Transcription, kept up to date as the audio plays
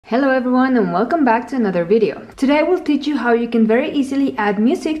Hello everyone and welcome back to another video. Today I will teach you how you can very easily add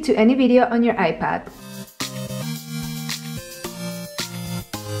music to any video on your iPad.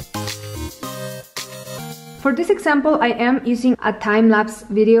 For this example, I am using a time-lapse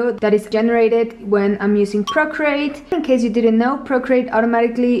video that is generated when I'm using Procreate. In case you didn't know, Procreate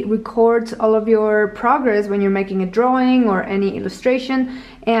automatically records all of your progress when you're making a drawing or any illustration.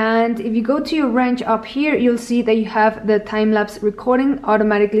 And if you go to your wrench up here, you'll see that you have the time-lapse recording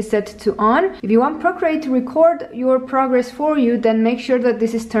automatically set to on. If you want Procreate to record your progress for you, then make sure that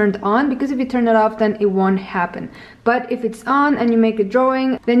this is turned on, because if you turn it off, then it won't happen. But if it's on and you make a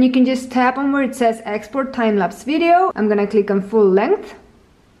drawing, then you can just tap on where it says export time-lapse video. I'm gonna click on full length.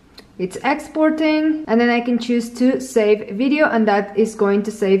 It's exporting, and then I can choose to save video, and that is going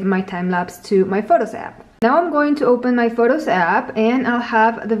to save my time-lapse to my Photos app. Now I'm going to open my Photos app and I'll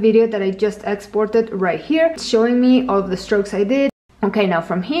have the video that I just exported right here. It's showing me all of the strokes I did. Okay, now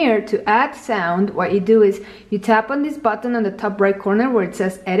from here, to add sound, what you do is you tap on this button on the top right corner where it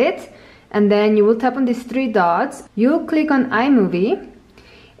says edit, and then you will tap on these three dots. You'll click on iMovie,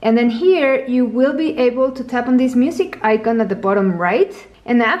 and then here you will be able to tap on this music icon at the bottom right.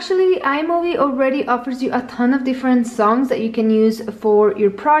 And actually, iMovie already offers you a ton of different songs that you can use for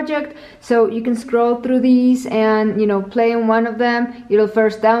your project. So you can scroll through these and, play on one of them. It'll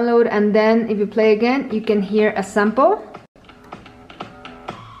first download, and then if you play again, you can hear a sample.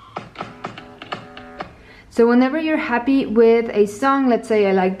 So whenever you're happy with a song, let's say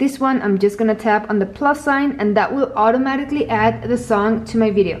I like this one, I'm just gonna tap on the plus sign, and that will automatically add the song to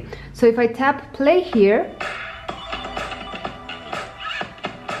my video. So if I tap play here,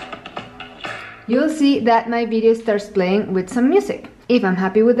 you'll see that my video starts playing with some music. If I'm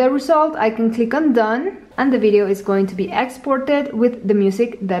happy with the result, I can click on done, and the video is going to be exported with the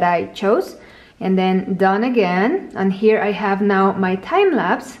music that I chose. And then done again, and here I have now my time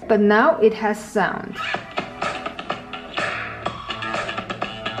lapse, but now it has sound.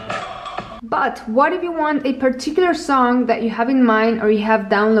 But what if you want a particular song that you have in mind or you have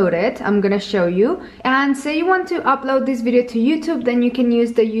downloaded? I'm gonna show you. And say you want to upload this video to YouTube, then you can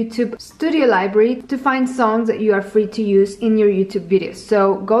use the YouTube Studio library to find songs that you are free to use in your YouTube videos.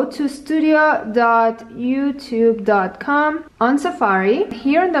 So go to studio.youtube.com on Safari.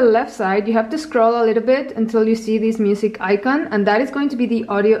 Here on the left side, you have to scroll a little bit until you see this music icon, and that is going to be the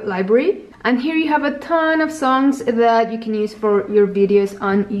audio library. And here you have a ton of songs that you can use for your videos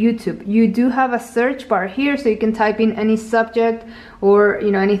on YouTube. You do have a search bar here, so you can type in any subject or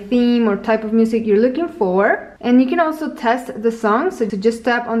any theme or type of music you're looking for. And you can also test the song, so to just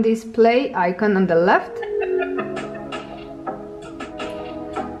tap on this play icon on the left,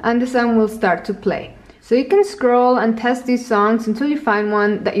 and the song will start to play. So you can scroll and test these songs until you find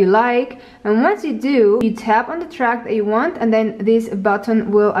one that you like, and once you do, you tap on the track that you want, and then this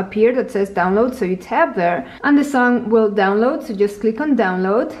button will appear that says download, so you tap there and the song will download. So just click on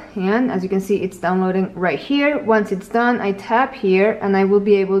download, and as you can see, it's downloading right here. Once it's done, I tap here and I will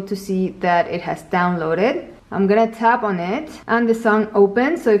be able to see that it has downloaded. I'm gonna tap on it and the song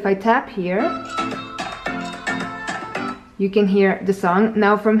opens. So if I tap here, you can hear the song.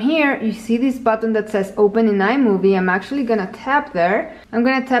 Now from here, you see this button that says open in iMovie. I'm actually gonna tap there. I'm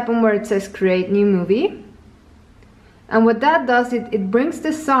gonna tap on where it says create new movie. And what that does, it brings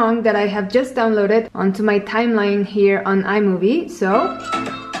the song that I have just downloaded onto my timeline here on iMovie. So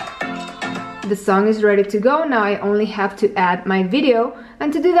the song is ready to go. Now I only have to add my video,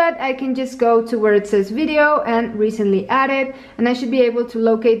 and to do that I can just go to where it says video and recently added, and I should be able to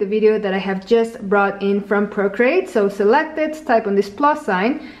locate the video that I have just brought in from Procreate. So select it, type on this plus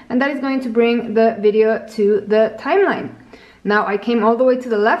sign, and that is going to bring the video to the timeline. Now I came all the way to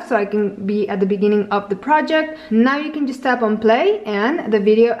the left so I can be at the beginning of the project. Now you can just tap on play and the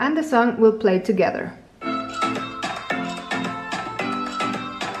video and the song will play together.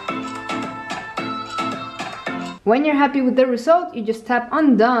 When you're happy with the result, you just tap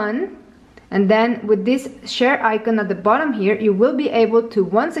on done, and then with this share icon at the bottom here, you will be able to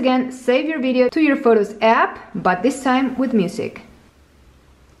once again save your video to your Photos app, but this time with music.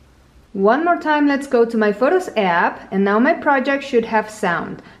 One more time, let's go to my Photos app, and now my project should have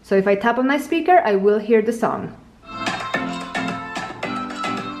sound. So if I tap on my speaker, I will hear the song.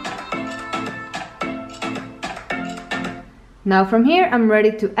 Now from here, I'm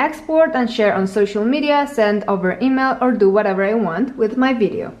ready to export and share on social media, send over email, or do whatever I want with my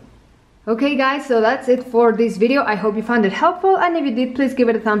video. Okay guys, so that's it for this video. I hope you found it helpful, and if you did, please give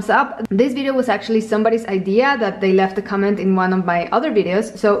it a thumbs up. This video was actually somebody's idea that they left a comment in one of my other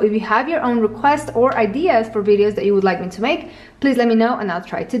videos. So if you have your own requests or ideas for videos that you would like me to make, please let me know and I'll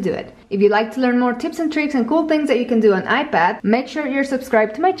try to do it. If you'd like to learn more tips and tricks and cool things that you can do on iPad, make sure you're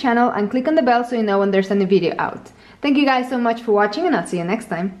subscribed to my channel and click on the bell so you know when there's a new video out. Thank you guys so much for watching, and I'll see you next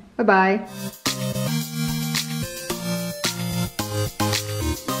time. Bye bye!